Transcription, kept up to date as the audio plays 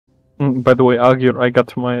By the way, Argyr, I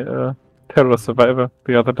got my Terror Survivor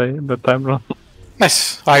the other day in the time run.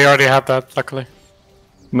 Nice. I already had that, luckily.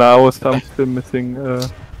 Now I'm still missing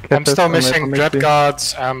I'm still Kefis missing and Dread Onyxie.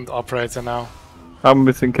 Gods and Operator now. I'm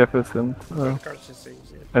missing Kefis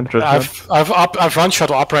and Dread. I've one-shot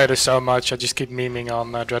Operator so much, I just keep memeing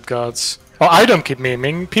on Dread Gods. Well, I don't keep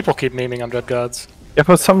memeing, people keep memeing on Dread Gods. Yeah,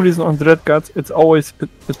 for some reason on Dread Guards, it's always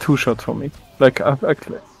a two-shot for me. Like,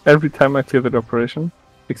 every time I clear the operation,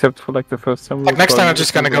 except for like the first time. Like, next time I'm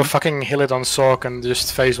just gonna go fucking heal it on Sork and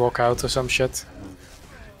just phase walk out or some shit.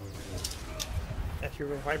 If you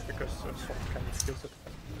revive because Sork can steal it.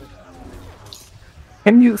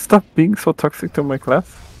 Can you stop being so toxic to my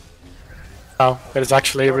class? No, it is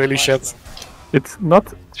actually really shit. It's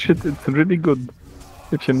not shit, it's really good.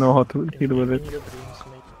 If you know how to deal with it.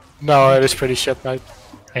 No, it is pretty shit, mate.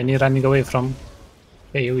 And you're running away from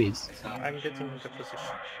AoEs. I'm getting into position.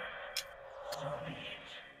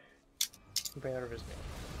 Bear with me.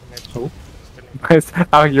 Oh. Guys,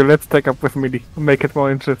 Argue, let's take up with melee. Make it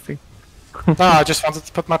more interesting. No, I just wanted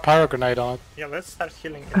to put my Pyro Grenade on it. Yeah, let's start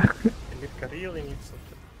healing it. Elifka really needs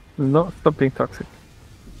something. No, stop being toxic.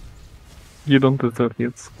 You don't deserve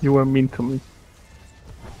heals. You were mean to me.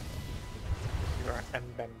 You are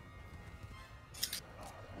M-Bem.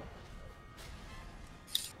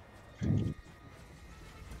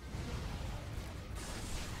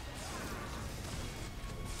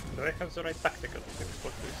 Do I have the right tactical to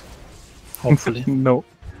export this? Hopefully. No.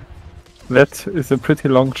 That is a pretty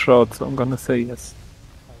long shot, so I'm gonna say yes.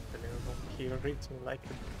 Unbelievable. He reads me like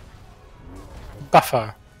a...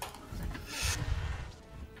 Buffer.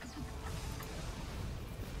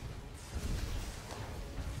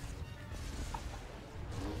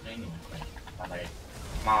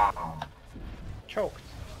 Choked.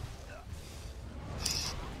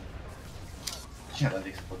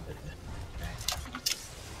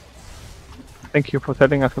 Thank you for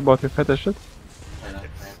telling us about your fetishes.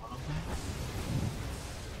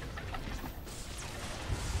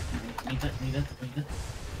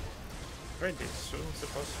 Ready, soon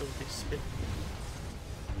supposed to be spin.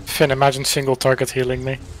 Finn, imagine single target healing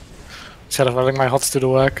me. Instead of letting my hots do the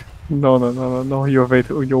work. No, you're way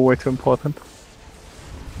too important.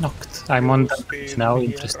 Knocked. I'm on damage now,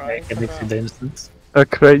 interesting. I can exit the instance.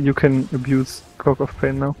 Cray, you can abuse Cloak of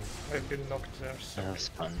Pain now. I've been knocked there, so... That's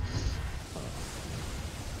fun.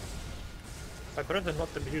 I'd rather not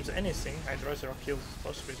abuse anything, I'd rather kill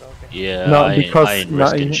boss without him. Yeah, No, I because ain't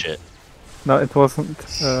risking shit. No, it wasn't.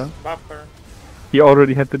 Buffer. He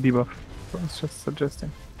already had the debuff. I was just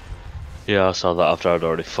suggesting. Yeah, I saw that after I'd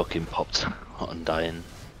already fucking popped Undying.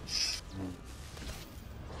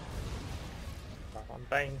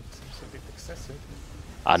 Undying seems a bit excessive.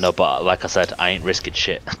 I know, but like I said, I ain't risking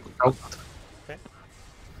shit. Okay.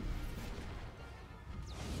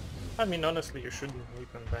 I mean, honestly, you shouldn't need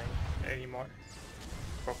Undying anymore.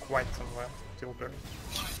 For quite some while, till burn.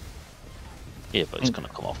 Yeah, but it's gonna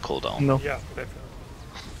come off cooldown. No. Yeah, definitely.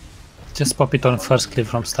 Just pop it on first clip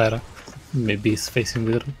from Styrak. Maybe he's facing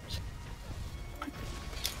with roots.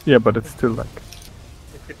 Yeah, but it's still like...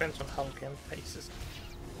 It depends on how Ken faces.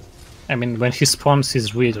 I mean, when he spawns,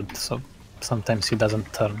 he's weird, so sometimes he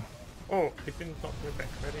doesn't turn. Oh, he didn't knock me back,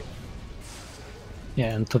 very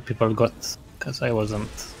Yeah, and 2 people got, because I wasn't,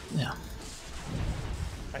 yeah.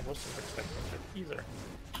 I wasn't expecting that either.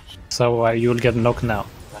 So you'll get knocked now.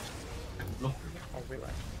 Or will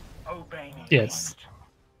I? Yes.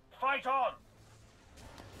 Fight on!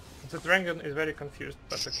 The dragon is very confused,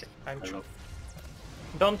 but okay, I'm sure.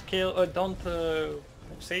 Don't kill, don't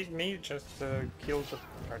save me, just kill the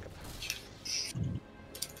target.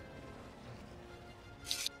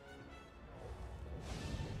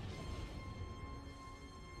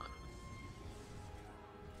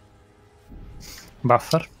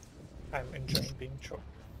 Buffer. I'm enjoying being choked.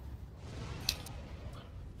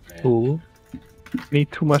 Ooh.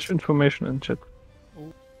 Need too much information in chat.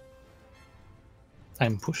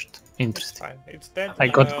 I'm pushed. Interesting. Fine, it's dead. I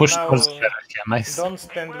got pushed now, towards Styrak, yeah, nice. Don't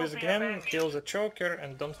stand with Gem, kill the choker,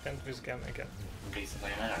 and don't stand with Gem again.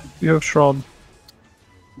 You have Shroud.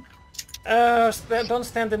 Don't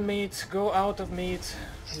stand in meat, go out of meat,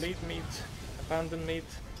 leave meat, abandon meat.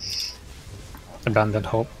 Abandoned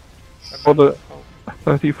hope. For the hope.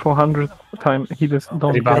 3400 time, he just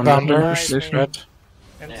don't Rebounder, get spread.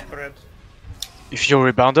 And spread. If you're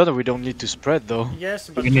rebounded, we don't need to spread though. Yes,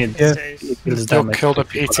 but We just need- in yeah. case. You'll kill the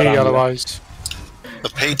PT otherwise. The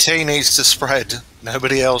PT needs to spread.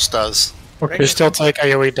 Nobody else does. Okay. You still take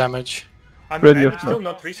AoE damage. I'm Radio still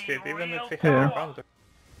not risk it, even if we have Yeah. a rebounder.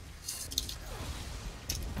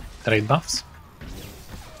 Trade buffs.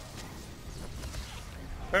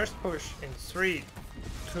 First push in 3,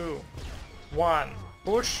 2, 1,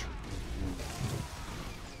 push.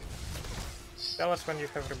 Tell us when you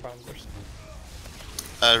have rebounders.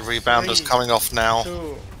 Rebounder's 3, coming off now. 2,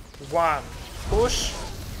 1, push.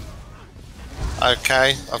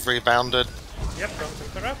 Okay, I've rebounded. Yep,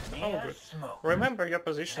 don't interrupt. All good. Remember your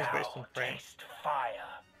positions based on frame.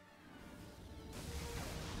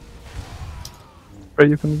 Right,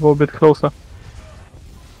 you can go a bit closer.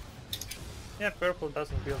 Yeah, purple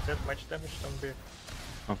doesn't deal that much damage, don't be.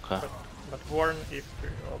 Okay. But warn if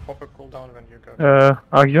or pop a cooldown when you go.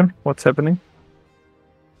 Argyll, what's happening?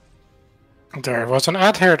 There was an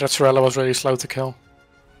ad here that Sorella was really slow to kill.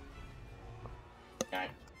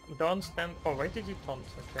 Don't stand. Oh, why did you taunt?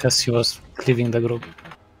 Okay. Because he was cleaving the group.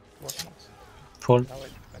 Wasn't. Paul, Now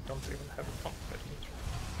I don't even have a taunt. Let me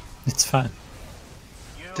try. it's fine.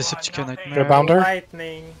 Decepticon Nightmare. Rebounder.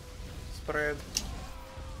 Lightning spread.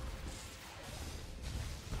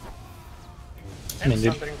 And mean,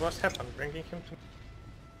 did- Sundering Blast happened, bringing him to.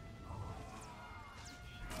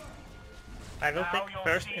 I will take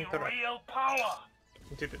first interrupt.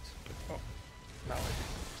 Did it? Oh, now I did.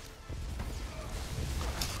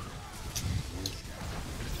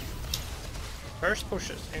 First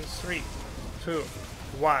pushes in 3, 2,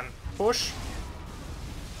 1, push.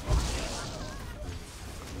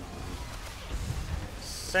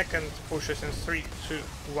 Second pushes in 3, 2,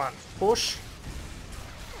 1, push.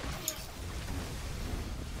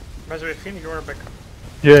 By the way, Finn, you are back up.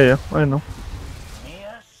 Yeah, I know.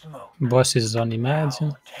 Boss is on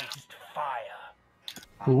Imagine.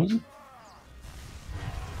 Ooh.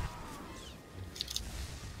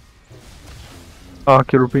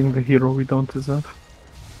 Argyll being the hero we don't deserve.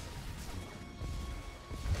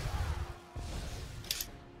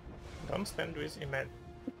 Don't stand with Imagine.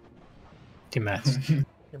 Imagine.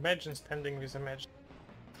 Imagine standing with Imagine.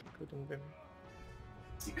 Couldn't win.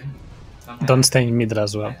 Don't stay in mid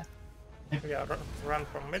as well. Yeah, run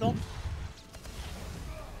from middle.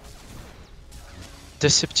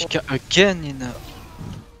 Decepticon again in a...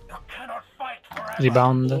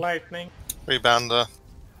 Rebound. Lightning Rebounder.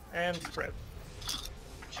 and spread.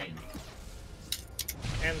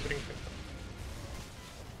 And bring him.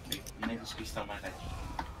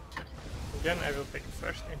 Again, I will take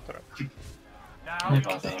first interrupt.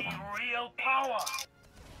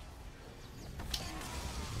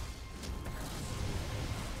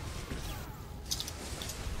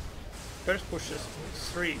 First pushes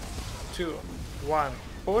 3, 2, 1,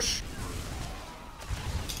 push.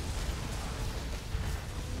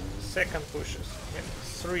 Second pushes in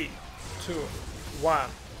 3, 2, 1,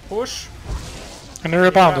 push. And the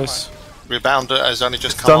rebounders. Rebounder has only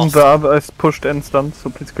just come Stun, off. the other is pushed and stunned, so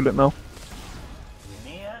please kill it now.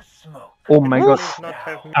 Oh my god. Does not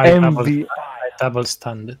have me. I double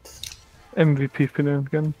stunned it. MVP Finn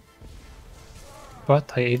again.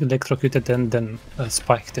 But I electrocuted and then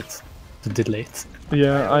spiked it to delay it.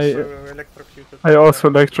 Yeah, Electrocuted. I also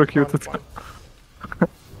one electrocuted. point.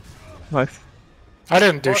 Nice. I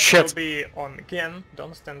didn't do Boss shit. will be on Gen.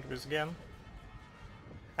 Don't stand with Gen.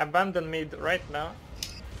 Abandon mid right now.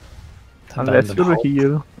 Unless Abandon you're a hope.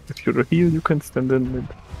 heal. If you're a heal, you can stand in mid.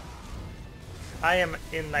 I am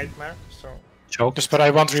in Nightmare, so Choke. Just, but I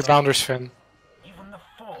want rebounders, Finn.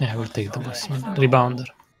 Yeah, I will take the boss. Rebounder.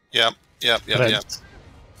 Yep. Red.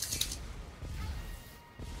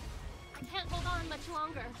 Can't hold on much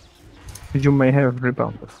longer. You may have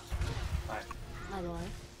rebounders. My lord.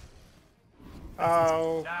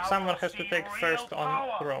 someone has to take first on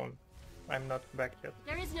throne. I'm not back yet.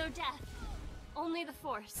 There is no death. Only the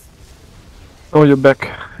force. Oh, you're back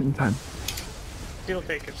in time. Still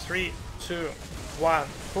take it. 3, 2, 1,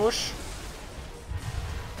 push.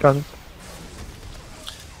 Got it.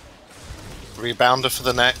 Rebounder for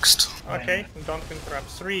the next. Okay, don't interrupt.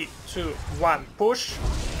 3, 2, 1, push.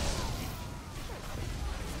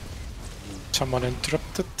 Someone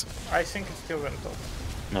interrupted. I think it still went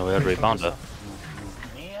off. No, we had rebounder.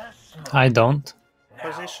 I don't.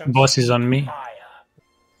 Positions. Boss is on me.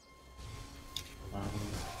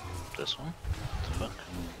 This one. What the fuck?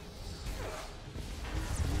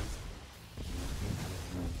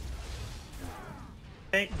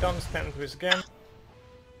 Okay, don't stand with Gen.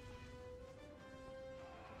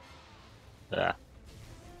 Yeah.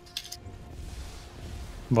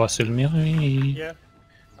 Boss will mirror me. Yeah.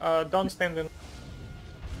 Don't stand in.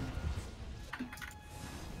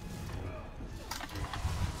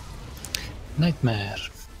 Nightmare.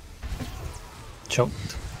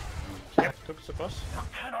 Choked. Yep, took the boss.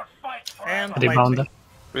 And Rebounder.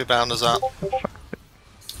 Rebounder's up.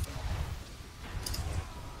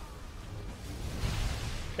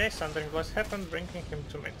 Okay, Sundering Blast happened, bringing him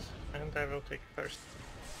to mid. And I will take first.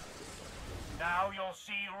 Now you'll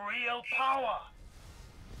see real power.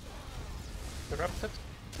 Interrupted.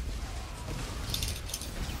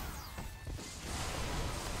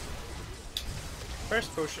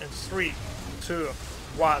 First push in 3, 2,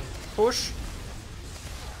 1, push.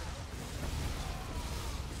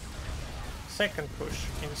 Second push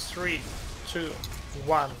in 3, 2,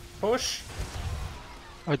 1, push.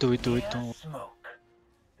 I do it, don't.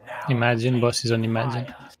 Imagine, boss is on Imagine.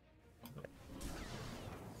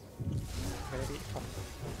 Very fun.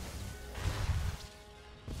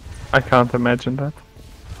 I can't imagine that.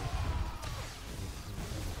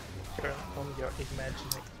 Turn on your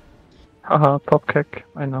imagining. Haha, top kick,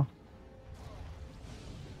 I know.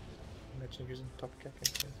 Imagine using top cap in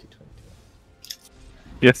 2020.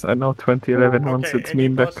 Yes, I know 2011 once Okay, it's any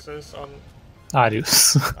meme back. bosses on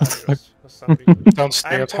Arius. Arius for some reason. Don't stay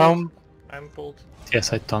I'm at pulled. home. I'm pulled.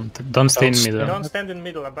 Yes, I taunted. Don't stay in middle. Don't stand in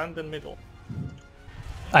middle, abandon middle.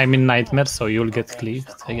 I'm in Nightmare, so you'll get cleaved,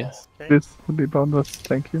 I guess. Okay. This rebound was,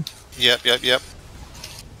 thank you. Yep.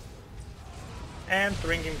 And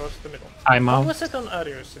bringing boss to middle. I'm What out. was it on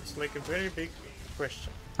Arius? It's like a very big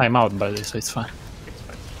question. I'm out by this, so it's fine. It's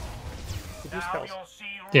fine. Did you Now spells? you'll see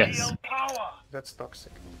Yes. real power. That's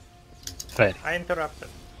toxic. Very. I interrupted.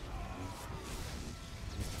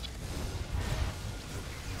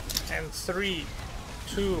 And 3,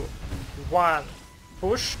 2, 1,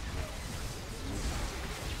 push.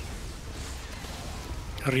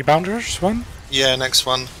 Rebounders, one. Yeah, next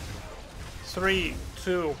one. 3,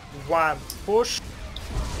 2, 1, push.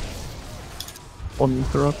 On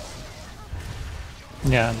interrupt.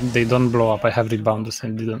 Yeah, they don't blow up. I have rebounders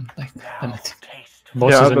and didn't like anything. Taste.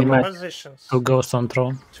 Boss Yeah, I is on don't know. Imagine. Positions. Two ghosts on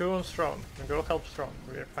throne. 2 on throne. Go help throne.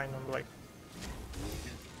 We're fine on blade.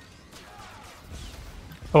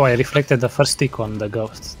 Oh, I reflected the first tick on the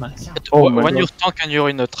ghosts. Nice. But Oh my when God. you tank and you're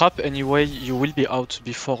in a trap, anyway, you will be out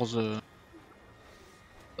before the.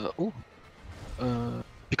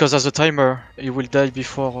 Because as a timer, you will die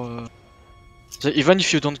before. Even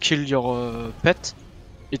if you don't kill your pet,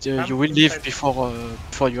 you will leave before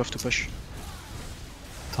you have to push.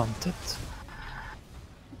 Taunted.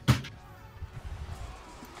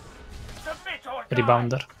 Submit or die.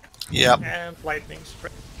 Rebounder. Yep. And lightning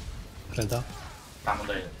spray. Red up.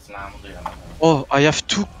 Oh, I have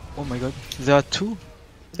 2. Oh my god, there are 2.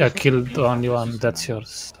 Yeah, killed only one. That's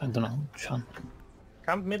yours. I don't know which one.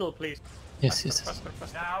 Come middle, please. Yes, yes. Faster,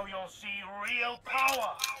 faster. Now you'll see real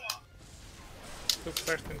power. Took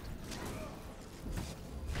first into.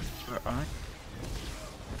 Alright.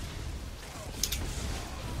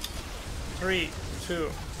 3, 2,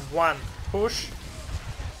 1, push.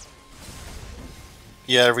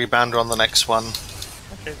 Yeah, rebounder on the next one.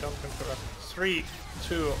 Okay, don't interrupt. 3,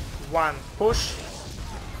 2, 1, push.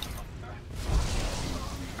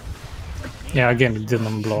 Yeah, again, it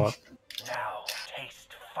didn't blow up. Now taste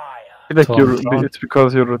fire. I feel like So you're, I'm down. it's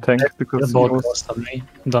because you're a tank, The because both you ghosts on me.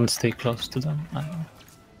 Don't stay close to them. I don't know.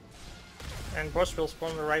 And boss will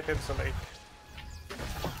spawn right at the lake.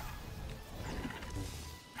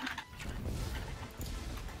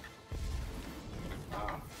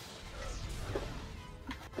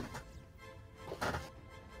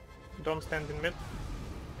 Don't stand in mid.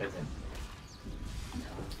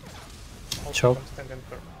 Also Choke. don't stand in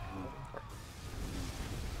front.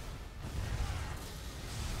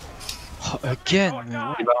 Again,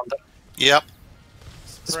 Rebounder. Yep.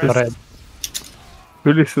 Spread. Red.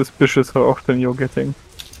 really suspicious how often you're getting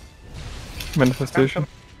manifestation.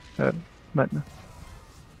 Madness.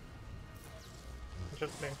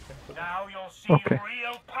 Just blink him. Now you'll see Okay.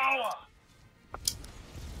 real power.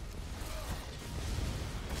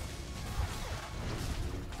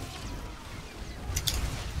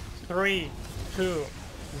 Three, 2,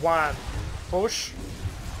 1, push.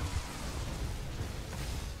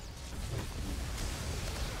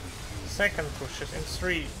 Second push is in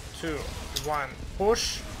 3, 2, 1,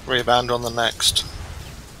 push. Rebounder on the next.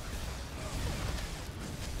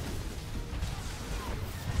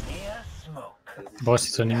 Near smoke. Boss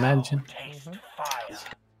is on Imagine. Taste fire.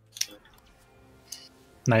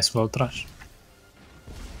 Nice Volt Rush.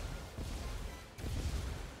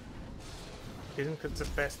 Isn't it the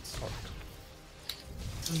best sort?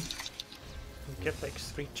 You get like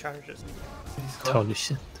 3 charges. Holy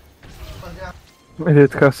shit.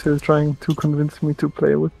 Idiot Cassio is trying to convince me to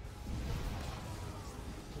play with.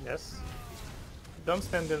 Yes. Don't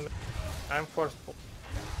stand in. I'm forceful.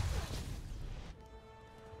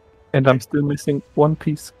 And I'm still missing one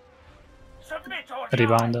piece. Submit or die.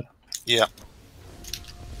 Rebounder. Yep.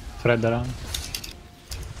 Thread around.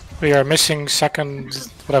 We are missing second,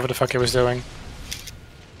 whatever the fuck he was doing.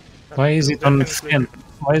 Why is it on Definitely Finn?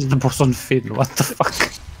 Why is the boss on Finn? What the fuck?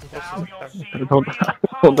 boss Now you'll see Don't, real power.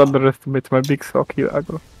 don't underestimate my big sock here,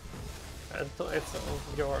 aggro.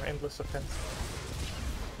 It's your endless offense.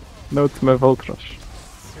 No, it's my Volt Rush.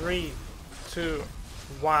 3, 2,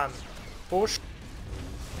 1, push.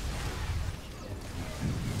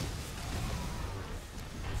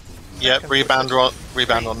 Yep, rebound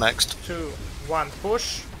on next. 2, 1,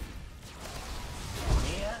 push.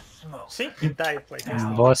 Mere smoke. See, he died like this.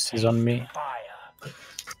 Boss is on me. Fire.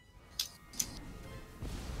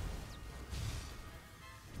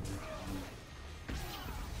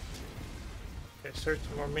 Okay, 30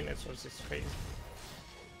 more minutes of this phase.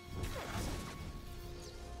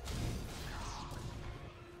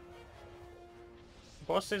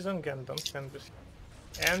 Boss is on Gen, don't stand with him.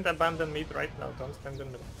 And abandon mid right now, don't stand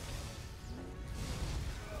in the middle.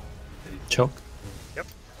 Choke. Yep.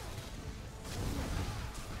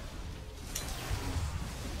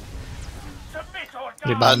 Submit or die.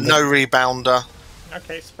 Rebound. No rebounder.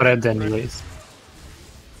 Okay, Spread anyways.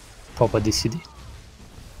 Pop a DCD.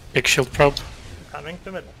 Big shield probe. Coming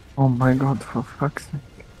to middle. Oh my god, for fuck's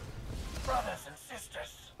sake. Brothers and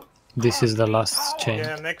sisters. This is the last chain.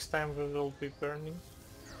 Yeah, next time we will be burning.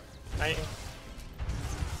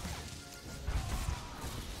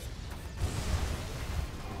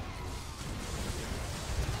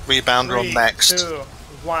 Rebounder on 3, next. 2,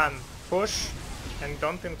 1, push, and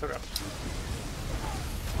don't interrupt.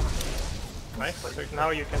 Nice, so now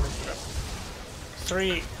you can interrupt.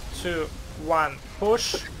 3, 2, 1,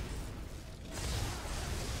 push.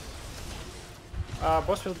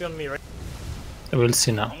 Boss will be on me, right? We'll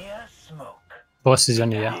see now. Mere smoke. Boss is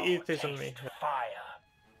on you, yeah. It is on me. Fire.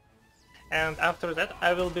 And after that,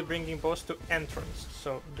 I will be bringing boss to entrance,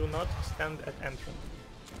 so do not stand at entrance.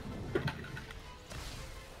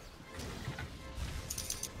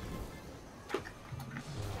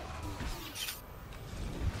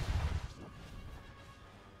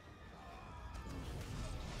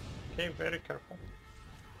 Okay, very careful.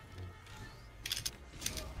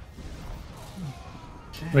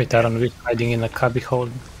 Wait, Aaron, we're hiding in a cubby hole.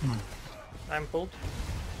 I'm pulled.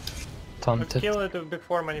 Let's Taunted. kill it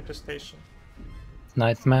before manifestation.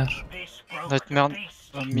 Nightmare. This broken Nightmare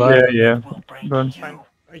peace on me. But Yeah, will break Burn. you. Fine.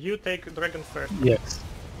 You take dragon first. yes.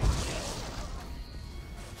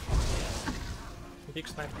 Big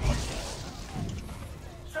sniper.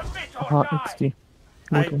 Submit or Ah, die. XD.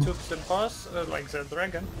 I Okay. took the boss, like the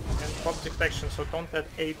dragon, and pop detection, so don't let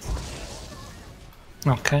 8.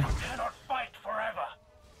 Okay. Cannot fight forever.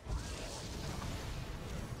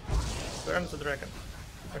 Burn the dragon.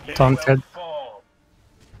 Okay. Taunted. Fall.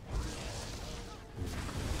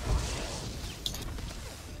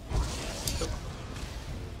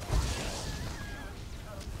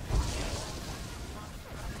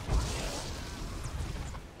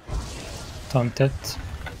 Taunted.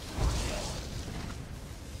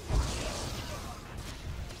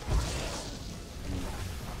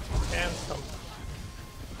 And some.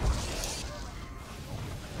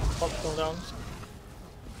 Pop cooldowns.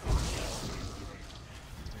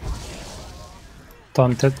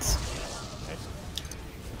 Taunted. Nice.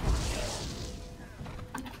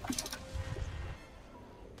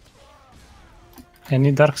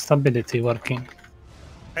 Any dark stability working?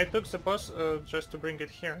 I took the boss just to bring it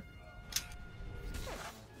here.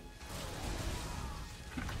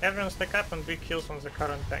 Everyone stack up and big kills on the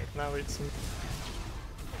current tank. Now it's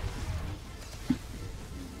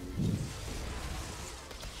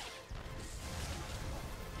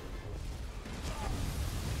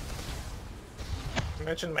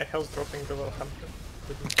imagine my health dropping below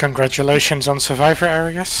 100. Congratulations on survivor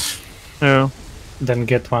areas. Yeah. Then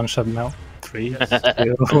get one shot now. 3, 2,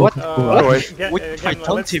 What? Get, I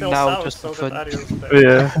taunt him now just for fun.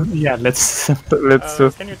 Yeah. yeah, let's. Let's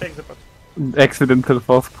just Can you take the bot? accidental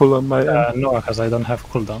fast pull on my end. No, because I don't have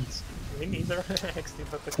cooldowns. Me neither. XD,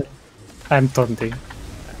 but okay. I'm taunting.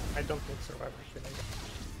 I don't need survivor here.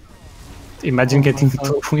 Imagine getting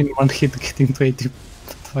to in one hit, getting to 80.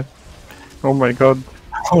 Fuck. Oh my god.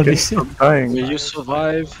 Holy shit. I'm dying. Will you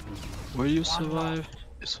survive? Will you survive?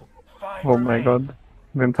 Yes. Oh my god.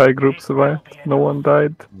 The entire group survived. No one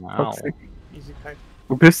died. Wow. Fuck's sake. Easy type.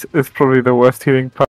 This is probably the worst healing part.